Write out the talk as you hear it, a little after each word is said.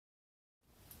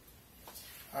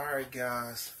Alright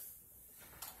guys,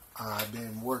 I've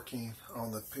been working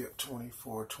on the PIP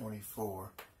 2424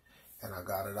 and I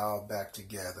got it all back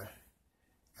together,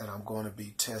 and I'm going to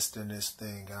be testing this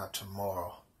thing out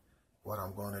tomorrow. What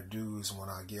I'm going to do is when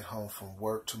I get home from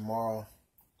work tomorrow,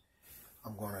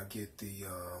 I'm going to get the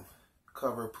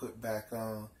cover put back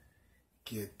on,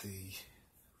 get the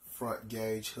front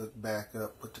gauge hooked back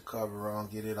up, put the cover on,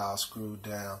 get it all screwed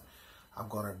down. I'm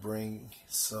going to bring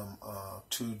some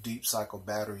 2 deep cycle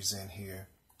batteries in here,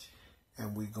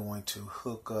 and we're going to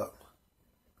hook up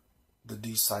the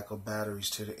deep cycle batteries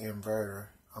to the inverter.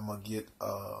 I'm going to get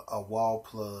a wall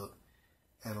plug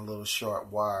and a little short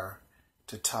wire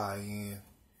to tie in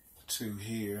to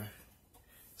here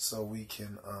so we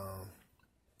can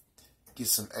get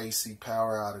some AC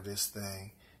power out of this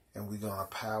thing, and we're going to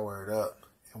power it up,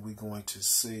 and we're going to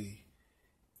see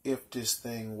if this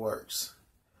thing works.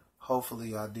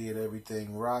 Hopefully I did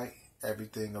everything right,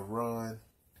 everything will run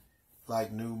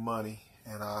like new money,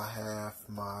 and I have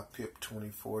my PIP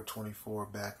 2424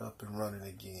 back up and running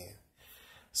again.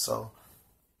 So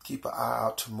keep an eye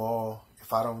out tomorrow.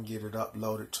 If I don't get it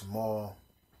uploaded tomorrow,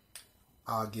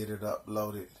 I'll get it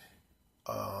uploaded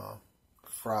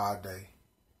Friday.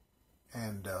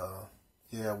 And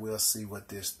yeah, we'll see what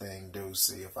this thing do,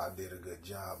 see if I did a good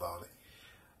job on it.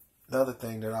 Another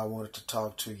thing that I wanted to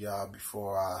talk to y'all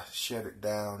before I shut it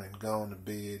down and go on to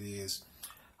bed is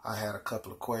I had a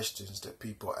couple of questions that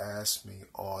people asked me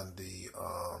on the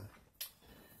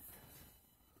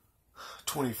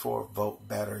 24-volt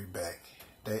battery bank.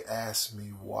 They asked me,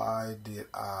 why did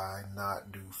I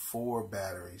not do 4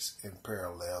 batteries in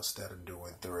parallel instead of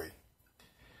doing 3?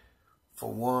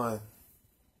 For one,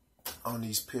 on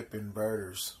these PIP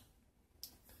inverters,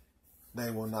 they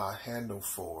will not handle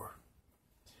 4.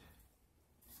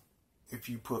 If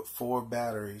you put 4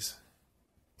 batteries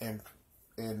in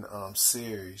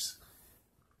series,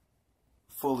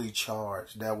 fully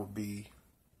charged, that would be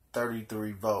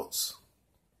 33 volts.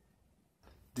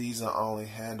 These are only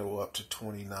handle up to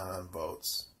 29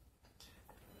 volts.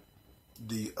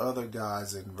 The other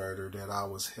guy's inverter that I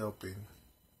was helping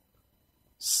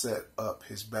set up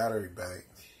his battery bank,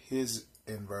 his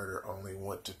inverter only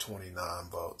went to 29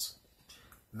 volts.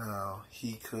 Now,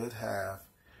 he could have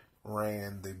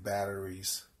ran the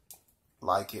batteries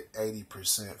like at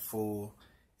 80% full,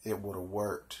 it would have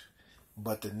worked.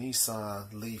 But the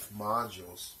Nissan Leaf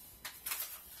modules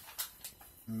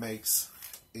makes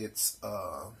its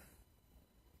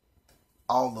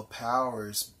all the power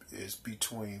is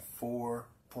between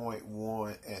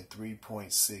 4.1 and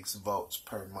 3.6 volts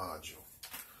per module.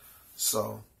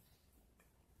 So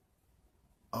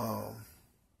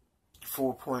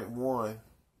 4.1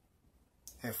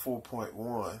 and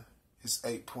 4.1 is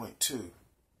 8.2.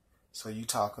 So you're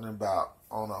talking about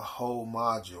on a whole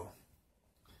module,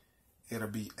 it'll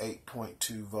be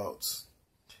 8.2 volts.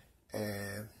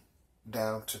 And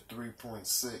down to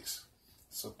 3.6.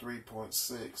 So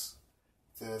 3.6,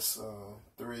 that's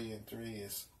 3 and 3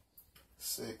 is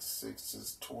 6, 6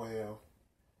 is 12.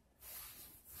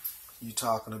 You're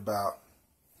talking about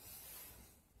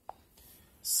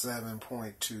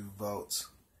 7.2 volts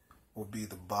will be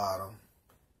the bottom.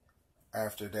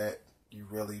 After that, you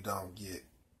really don't get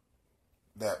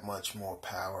that much more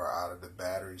power out of the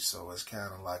battery, so it's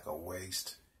kind of like a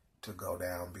waste to go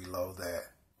down below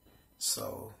that.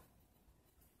 So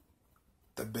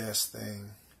the best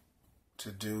thing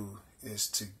to do is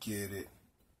to get it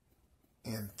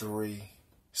in 3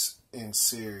 in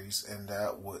series, and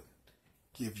that would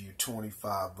give you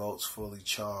 25 volts fully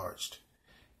charged,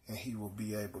 and he will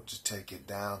be able to take it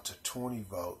down to 20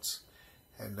 volts,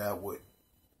 and that would,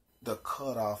 the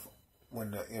cutoff,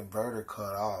 when the inverter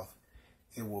cut off,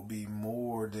 it will be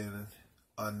more than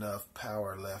enough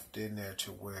power left in there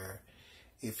to where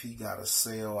if he got a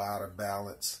cell out of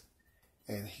balance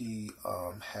and he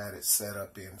had it set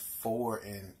up in 4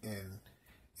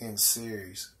 in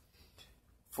series,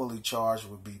 fully charged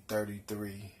would be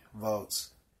 33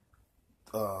 volts.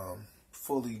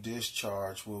 Fully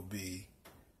discharged will be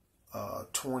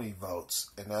 20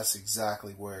 volts, and that's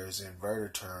exactly where his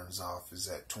inverter turns off, is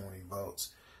at 20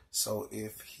 volts. So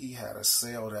if he had a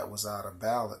cell that was out of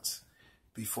balance,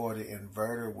 before the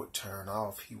inverter would turn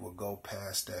off, he would go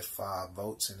past that 5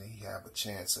 volts and he have a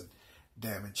chance of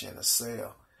damaging a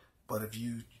cell. But if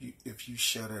you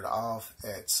shut it off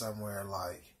at somewhere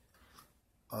like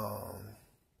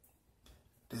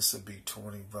this would be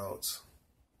 20 volts.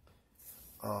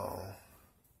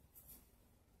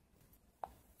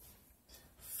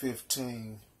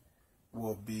 15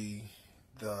 will be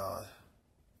the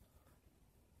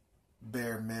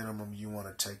bare minimum you want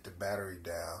to take the battery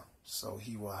down. So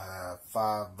he will have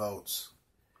 5 volts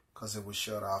because it was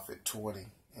shut off at 20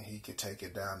 and he could take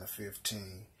it down to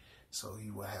 15. So he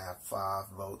would have 5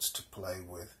 volts to play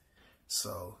with.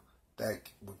 So that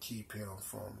would keep him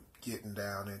from getting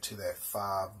down into that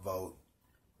 5 volt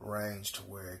range to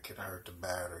where it could hurt the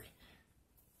battery.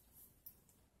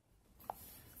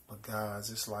 But guys,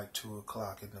 it's like 2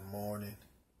 o'clock in the morning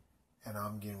and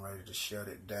I'm getting ready to shut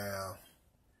it down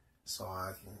so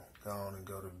I can go on and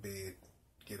go to bed,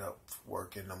 get up for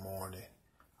work in the morning.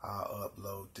 I'll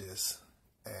upload this,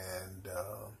 and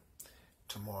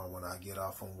tomorrow when I get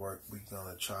off from work, we're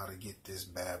going to try to get this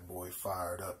bad boy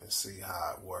fired up and see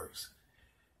how it works.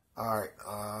 Alright,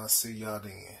 I'll see y'all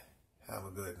then. Have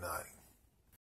a good night.